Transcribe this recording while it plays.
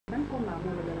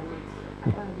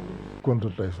contre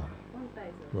Tyson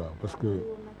waaw parce que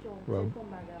waaw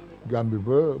Gambie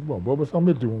ba bon boobu sax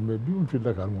métti moom mais bi mu fi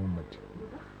Dakar moom métti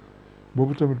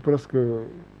boobu tamit presque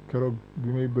keroog bi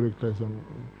may bëreeg Tyson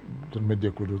dañ ma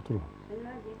jékku de trop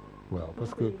waaw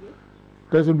parce que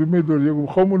Tyson bi may dóor yëgu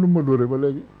xaw ma nu ma dóoree ba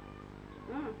léegi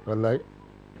wallaay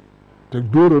te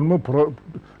dóoroon ma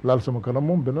laal sama kanam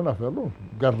moom beneen affaire loolu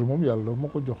garde moom yàlla dafa ma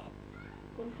ko jox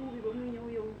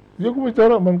yëgu ma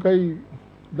dara man kay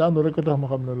daanu rek a tax ma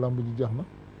xam ne làmb ji jeex na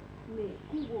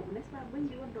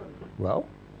waaw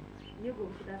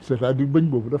c'est-à-dire bëñ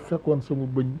boobu daf fekkoon sama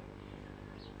bëñ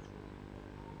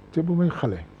te bu may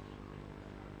xale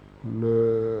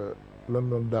lan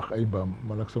doon dàq ay mbaam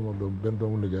man ak sama doom benn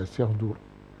doomu nijaay Cheikh Ndour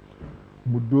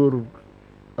mu dóor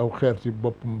aw xeer ci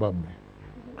bopp mbaam mi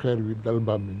xeer wi dal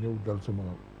mbaam mi ñëw dal sama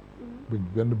bëñ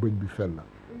benn bëñ bi fel la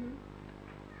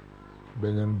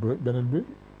beneen bi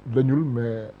dañul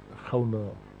mais xaw na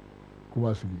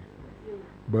commencé bi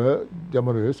ba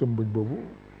jamono yooyu sama bëñ boobu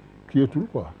kiyetul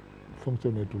quoi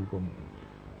fonctionné tul comme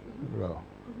waaw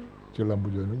ci lamb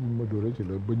jooju nag ñu ma dóoree ci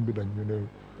la bëñ bi dañ ñu ne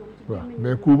waaw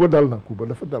mais coup ba dal na coup ba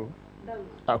dafa dal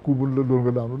ah coup bu la doon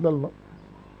nga daanu dal na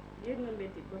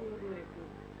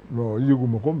non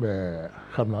yëguma ko mais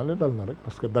xam naa ne dal na rek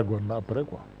parce que daggoon na après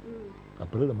quoi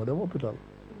après dama dem hôpital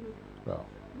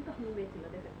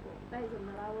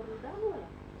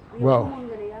waaw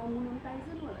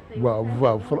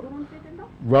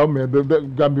waaw mais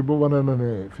Gambie ba wane na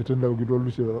ne fite ndaw gi doolu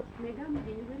ci dara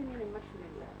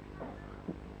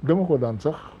dama ko daan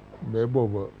sax mais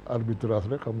booba arbitrage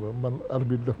rek xam nga man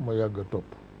arbitre daf ma yàgg a topp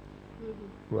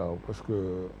waaw parce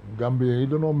que Gambien yi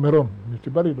dañoo meroon ñu ci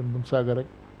bari dañ doon saaga rek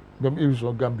même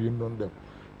émission Gambie yi doon def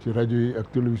ci rajo yi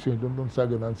ak télévision yi doon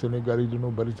saaga naan Sénégal yi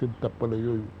dañoo bari seen tappale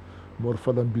yooyu Mor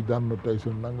Fadam bi daan na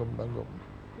Tyson nangam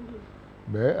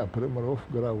mais après ma wax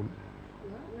garaawul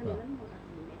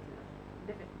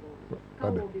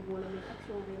waaw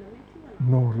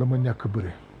non la ma ñàkk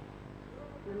bëre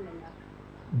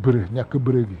ñàkk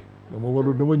bëre gi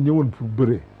dama ñëwoon pour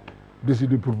bëre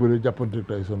décider pour bëre jàppante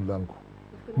Tyson daan ko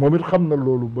moom it xam na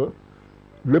loolu ba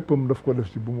léppam daf ko def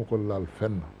ci bu ma ko laal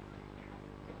fenn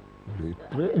il est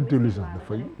très intelligent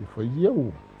dafay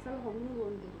yeewu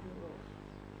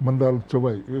man daal sa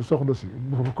waay soxna si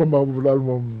combat boobu daal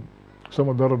moom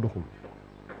sama dara doxul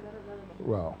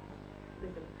waaw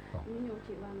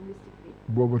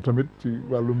boobu tamit ci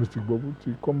wàllu mystique boobu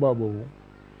ci combat boobu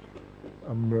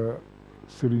am na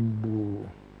sëriñ bu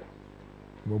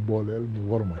ma booleel mu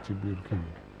war ma ci biir kii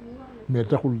mais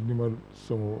taxul ñi ma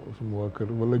sama waa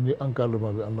kër wala ñuy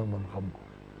encadrement bi ànd ak man xam ko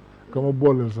ka ma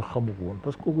booleel sax xamu ko woon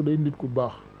parce que kooku day nit ku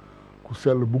baax ku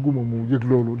sell bugguma mu yëg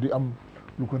loolu di am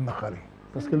lu ko naqari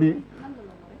parce que lii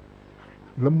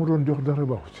la ma doon jox dara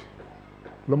baaxu ci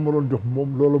la ma doon jox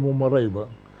moom loolu moom ma rey ba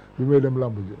bi may dem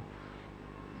làmb ji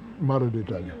mara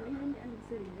détail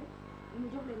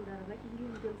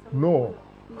non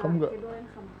xam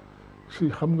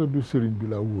nga du sëriñ bi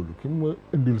laa wóolu ki ma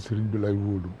indil sëriñ bi lay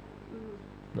wóolu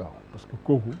waaw parce que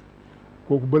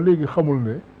kooku ba léegi xamul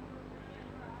ne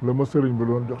la ma sëriñ bi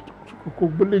doon jox kooku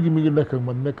ba léegi mi ngi nekk ak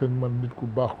man nit ku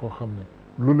baax koo xam ne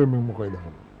lu ne mi ngi ma koy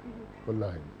defal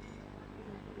wallaahi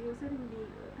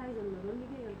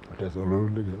Tyson loolu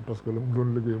liggéeyal parce que la mu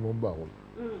doon liggéey moom baaxul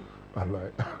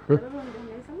wallaahi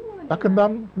ak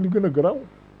naan li gën a garaaw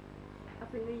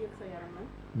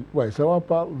waaye ça va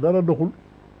pas dara doxul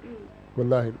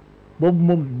wallaahi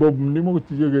boobu ni ma ko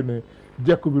ci yëgee ne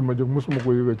jekku bi ma jóg mosuma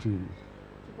ko yëgee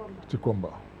ci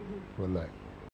combat wallaahi